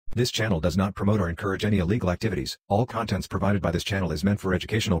This channel does not promote or encourage any illegal activities. All contents provided by this channel is meant for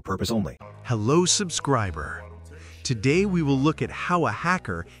educational purpose only. Hello, subscriber. Today we will look at how a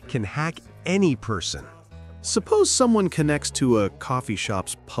hacker can hack any person. Suppose someone connects to a coffee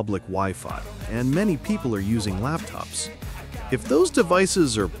shop's public Wi-Fi, and many people are using laptops. If those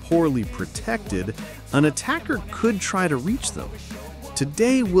devices are poorly protected, an attacker could try to reach them.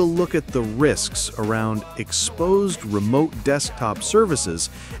 Today we'll look at the risks around exposed remote desktop services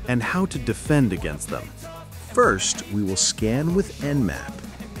and how to defend against them. First, we will scan with Nmap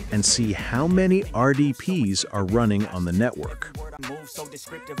and see how many RDPs are running on the network. Move so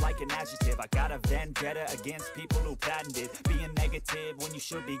descriptive like an adjective. I got a vendetta against people who patented being negative when you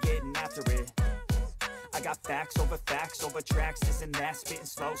should be getting after it. I got facts over tracks, this and that, spitting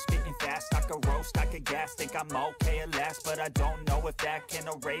slow, spitting fast. I could roast, I could gas, think I'm okay at last, but I don't know if that can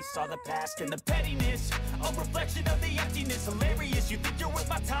erase all the past. And the pettiness, a reflection of the emptiness. Hilarious, you think you're worth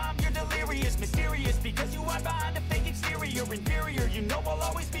my time, you're delirious. Mysterious, because you hide behind a fake exterior. Inferior, you know I'll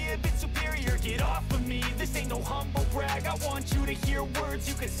always be a bit superior. Get off of me, this ain't no humble brag. I want you to hear words,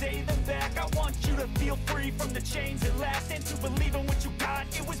 you can say them back. I want you to feel free from the chains at last, and to believe in what you got,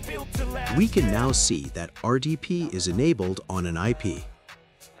 it was built to last. We can now see that RDP is enabled on an IP. I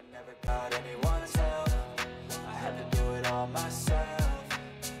never got anyone's help. I had to do it all myself.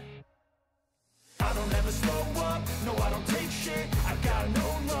 I don't ever slow up, no I don't take shit. I got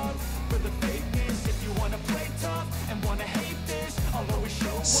no love for the fakeness. If you wanna play tough and wanna hate this, I'll always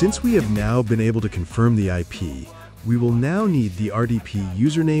show up. Since we have now been able to confirm the IP, we will now need the RDP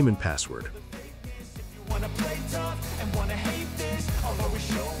username and password. If you wanna play tough and wanna hate this, I'll always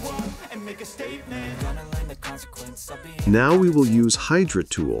show up and make a statement. Gonna learn the consequence of being. Now we will use Hydra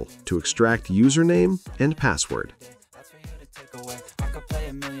tool to extract username and password. That's for you to take away. I could play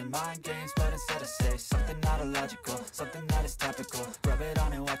a million mind games, but instead I say something not illogical, something that is topical. Rub it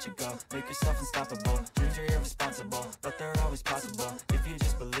on and watch it go. Make yourself unstoppable. Dreams are irresponsible, but they're always possible. If you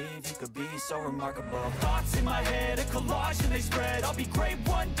just believe, you could be so remarkable. Thoughts in my head, a collage and they spread. I'll be great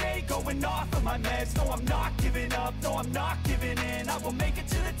one day, going off of my meds. No, I'm not giving up, no, I'm not giving in. I will make it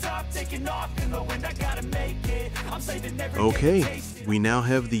to the top, taking off in the wind. I gotta make it. I'm saving every day. Okay, we now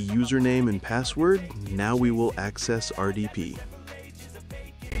have the username and password. Now we will access RDP.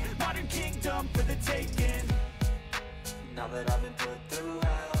 Modern kingdom for the taking. Now that I've been put through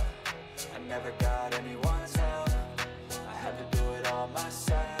hell, I never got anyone's help. I had to do it all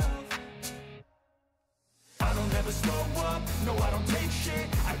myself. I don't ever slow up, no I don't take shit.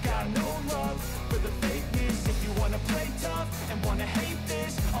 I got no love for the fakeness. If you wanna play tough and wanna hate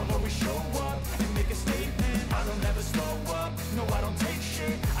this, I'll always show up and make a statement. I don't ever slow up, no I don't take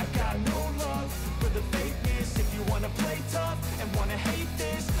shit. I got no love for the fakeness. If you wanna play tough and wanna hate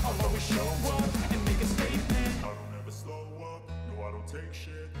this, I'll always show up and make a statement. I don't ever slow up, no I don't take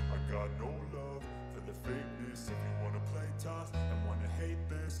shit. I got no love for the fakeness. If you wanna play tough and wanna hate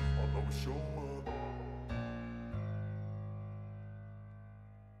this, I'll always show up.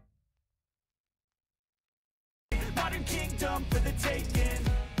 Modern kingdom for the taking.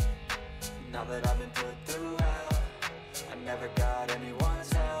 Now that I've been put through hell, I never got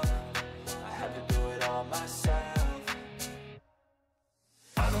anyone's help. I had to do it all myself.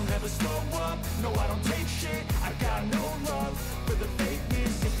 I don't ever slow up, no I don't take shit. I got no love for the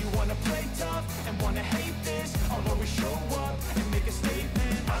fakeness. If you wanna play tough and wanna hate this, I'll always show up and make a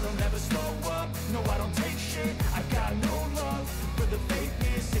statement. I don't ever slow up, no I don't take shit. I got no love for the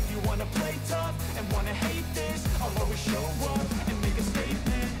fakeness. If you wanna play tough and wanna hate this, I'll always show up and make a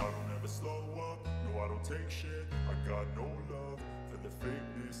statement. I don't ever slow up, no I don't take shit. I got no love for the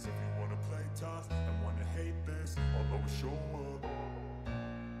fakeness. If you wanna play tough and wanna hate this, I'll always show up.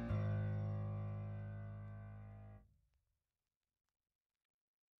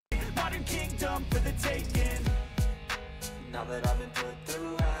 Modern kingdom for the taking. Now that I've been put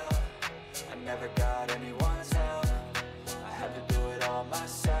through hell, I never got anyone's help. I had to do it all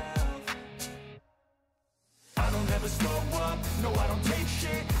myself. I don't ever slow up, no I don't take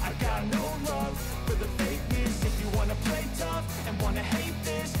shit. I got no love for the fakeness. If you wanna play tough and wanna hate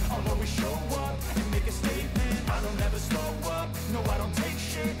this, I'll always show up and make a statement. I don't ever slow up, no I don't take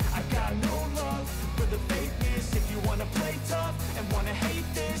shit. I got no love for the fakeness. If you wanna play tough and wanna hate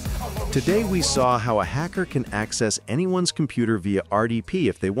this, I'll always Today show we up. saw how a hacker can access anyone's computer via RDP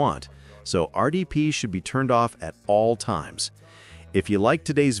if they want. So RDP should be turned off at all times. If you liked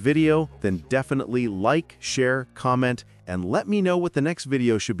today's video, then definitely like, share, comment, and let me know what the next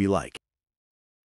video should be like.